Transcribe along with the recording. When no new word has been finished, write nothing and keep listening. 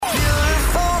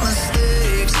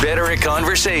better at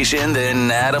conversation than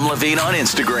Adam Levine on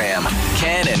Instagram.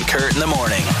 Ken and Kurt in the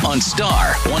morning on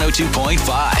Star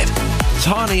 102.5.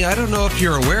 Tawny, I don't know if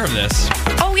you're aware of this.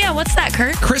 Oh, yeah. What's that,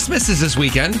 Kurt? Christmas is this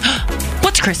weekend.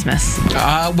 What's Christmas?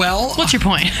 Well... What's your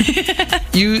point?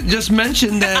 You just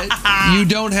mentioned that you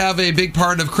don't have a big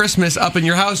part of Christmas up in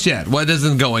your house yet. What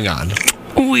isn't going on?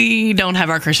 We don't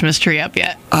have our Christmas tree up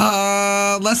yet.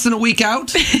 Less than a week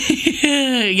out?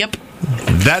 Yep.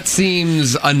 That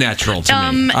seems unnatural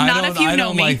to me. Not if you know me. I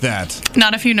don't like that.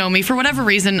 Not if you know me. For whatever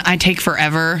reason, I take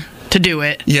forever to do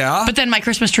it. Yeah? But then my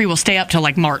Christmas tree will stay up till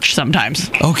like March sometimes.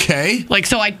 Okay. Like,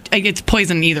 so it's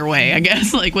poison either way, I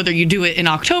guess. Like, whether you do it in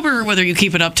October or whether you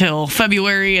keep it up till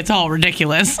February, it's all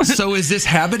ridiculous. So is this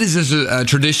habit, is this a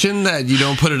tradition that you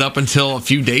don't put it up until a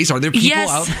few days? Are there people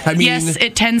out? Yes,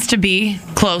 it tends to be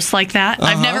close like that.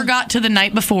 I've never got to the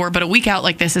night before, but a week out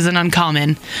like this isn't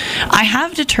uncommon. I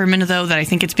have determined, though, that I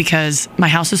think it's because my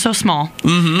house is so small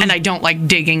and I don't like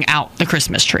digging out the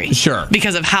Christmas tree. Sure.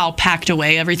 Because of how packed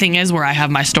away everything is where I have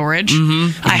my storage.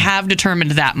 I have determined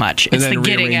that much. And it's then the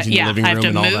getting it. Yeah, I have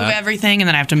to move everything and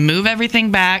then I have to move everything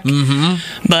back.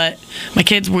 But my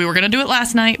kids, we were going to do it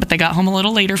last night, but they got home a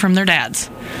little later from their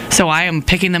dads. So I am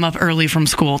picking them up early from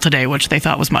school today, which they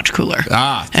thought was much cooler.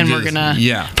 And we're going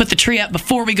to put the tree up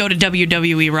before we go to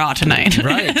WWE Raw tonight.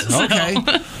 Right. So. Okay.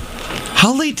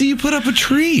 How late do you put up a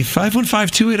tree?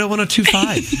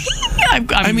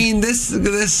 515-280-1025. I mean, this.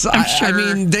 I'm sure. I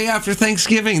mean, day after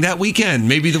Thanksgiving, that weekend,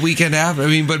 maybe the weekend after. I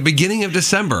mean, but beginning of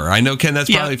December. I know, Ken,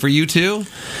 that's probably for you too.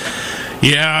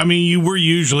 Yeah, I mean, you were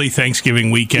usually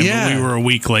Thanksgiving weekend, but we were a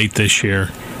week late this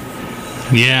year.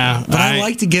 Yeah, but I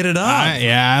like to get it up.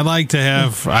 I like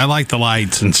the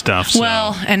lights and stuff. So.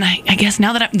 Well, and I guess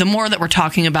now that the more that we're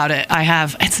talking about it,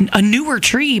 it's a newer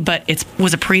tree, but it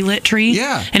was a pre-lit tree.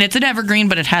 Yeah, and it's an evergreen,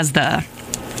 but it has the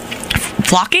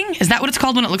flocking. Is that what it's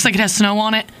called when it looks like it has snow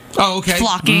on it? Oh, okay.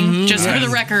 Flocking, just for the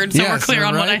record, so we're clear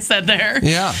on what I said there.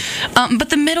 Yeah. But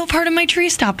the middle part of my tree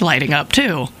stopped lighting up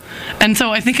too, and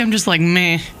so I think I'm just like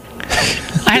meh.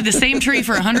 I had the same tree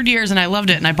for 100 years and I loved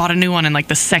it, and I bought a new one in like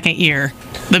the second year.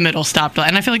 The middle stopped,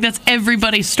 and I feel like that's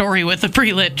everybody's story with a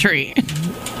pre-lit tree.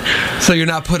 So you're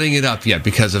not putting it up yet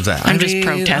because of that? I'm just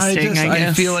protesting. I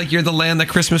guess. I feel like you're the land that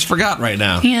Christmas forgot right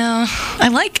now. Yeah, I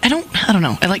don't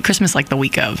know. I like Christmas like the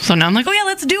week of. So now I'm like, oh yeah,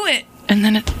 let's do it. And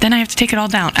then I have to take it all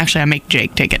down. Actually, I make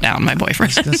Jake take it down, my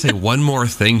boyfriend. I was going to say one more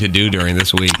thing to do during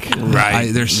this week.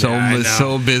 Right. They're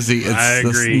so busy. It's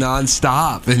just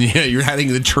nonstop. And you're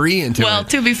adding the tree into it. Well,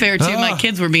 to be fair, too, my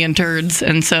kids were being turds.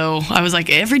 And so I was like,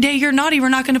 every day you're naughty, we're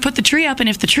not going to put the tree up. And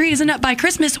if the tree isn't up by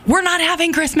Christmas, we're not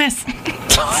having Christmas.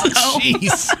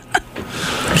 Jeez.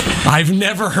 I've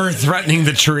never heard threatening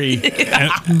the tree.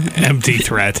 Empty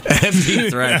threat. Empty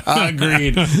threat.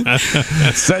 Agreed.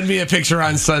 Send me a picture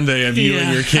on Sunday of you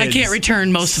and your kids. I can't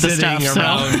return most of the stuff.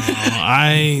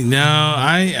 I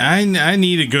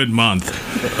need a good month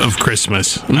of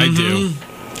Christmas. I do.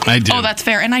 Oh, that's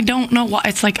fair. And I don't know why.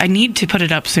 It's like I need to put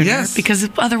it up sooner because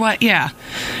otherwise,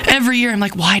 every year I'm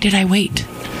like, why did I wait?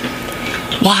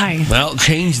 Why? Well,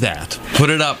 change that. Put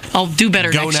it up. I'll do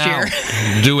better next year.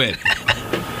 Do it.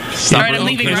 All right, I'm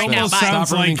leaving right now.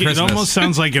 Bye. It almost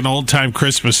sounds like an old-time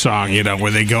Christmas song,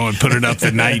 where they go and put it up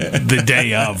the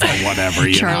day of or whatever.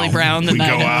 Charlie Brown, the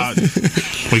night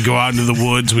of. We go out into the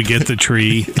woods, we get the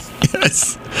tree.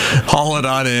 Yes. Haul it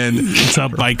on in. It's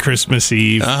up by Christmas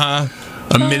Eve.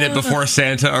 A minute before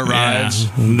Santa arrives.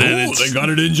 Yeah. They got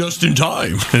it in just in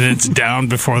time. And it's down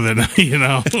before the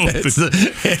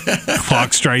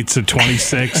clock strikes at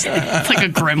 26. It's like a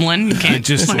gremlin. You can't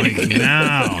just no.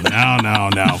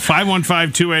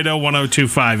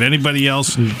 515-280-1025. Anybody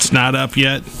else it's not up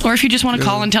yet? Or if you just want to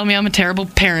call and tell me I'm a terrible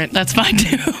parent, that's fine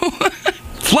too.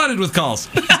 Flooded with calls.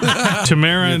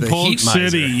 Tamara in Polk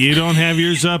City, you don't have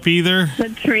yours up either? The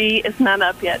tree is not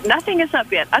up yet. Nothing is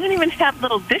up yet. I don't even have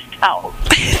little dish towels.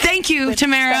 Thank you,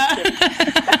 Tamara.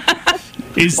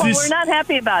 We're not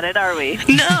happy about it, are we?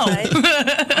 No. Right?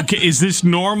 Okay, is this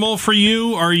normal for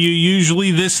you? Are you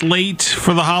usually this late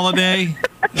for the holiday?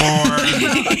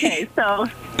 Okay, so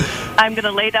I'm going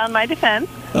to lay down my defense.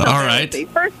 All right.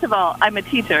 First of all, I'm a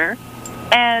teacher.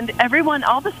 And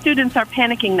all the students are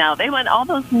panicking now. They want all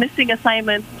those missing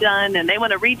assignments done, and they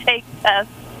want to retake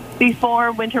tests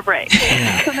before winter break. So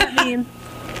that means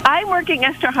I'm working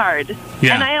extra hard,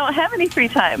 and I don't have any free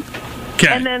time. Okay.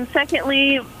 And then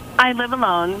secondly, I live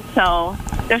alone, so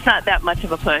there's not that much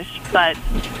of a push. But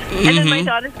and then my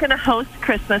daughter's going to host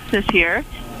Christmas this year.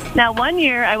 Now, one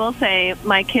year, I will say,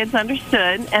 my kids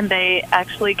understood, and they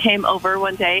actually came over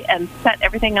one day and set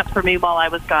everything up for me while I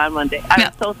was gone one day. I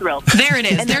was so thrilled. There it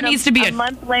is. And there needs to be a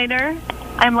month later,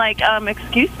 I'm like,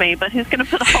 excuse me, but who's going to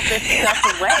put all this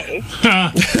stuff away?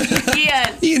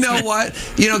 Yes. You know what?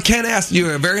 You know, Ken asked you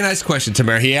a very nice question,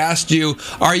 Tamara. He asked you,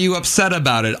 are you upset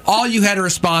about it? All you had to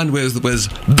respond was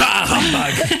bah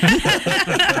humbug.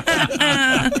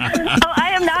 Oh,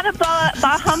 I am not a bah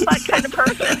humbug kind of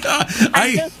person.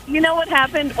 You know what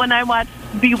happened when I watched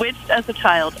Bewitched as a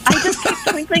child? I just kept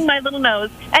twinkling my little nose,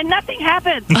 and nothing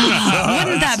happened.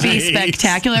 Wouldn't that be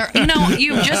spectacular? You know,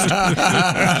 you've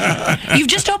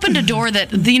just opened a door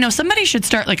that, you know, somebody should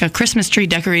start like a Christmas tree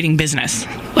decorating business.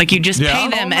 Like, you just pay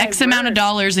them X amount of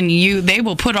dollars, and they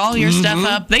will put all your stuff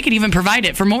up. They could even provide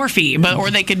it for more fee,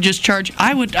 or they could just charge.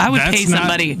 I would pay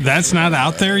somebody. That's not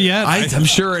out there yet. I'm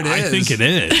sure it is. I think it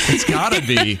is. It's got to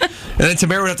be. And then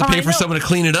Tamara would have to pay for someone to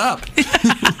clean it up.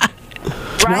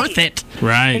 Worth it.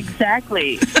 Right.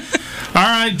 Exactly. All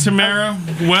right, Tamara.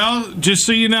 Well, just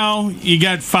so you know, you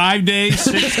got 5 days,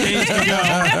 6 days to go.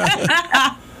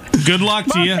 Good luck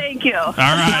to you. Thank you. All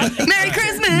right. Merry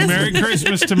Christmas. Merry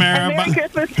Christmas, Tamara. Merry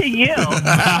Christmas to you.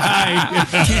 Bye.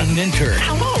 Ken and Kurt.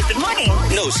 Hello, good morning.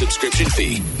 No subscription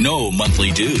fee. No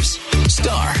monthly dues.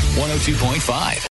 Star 102.5.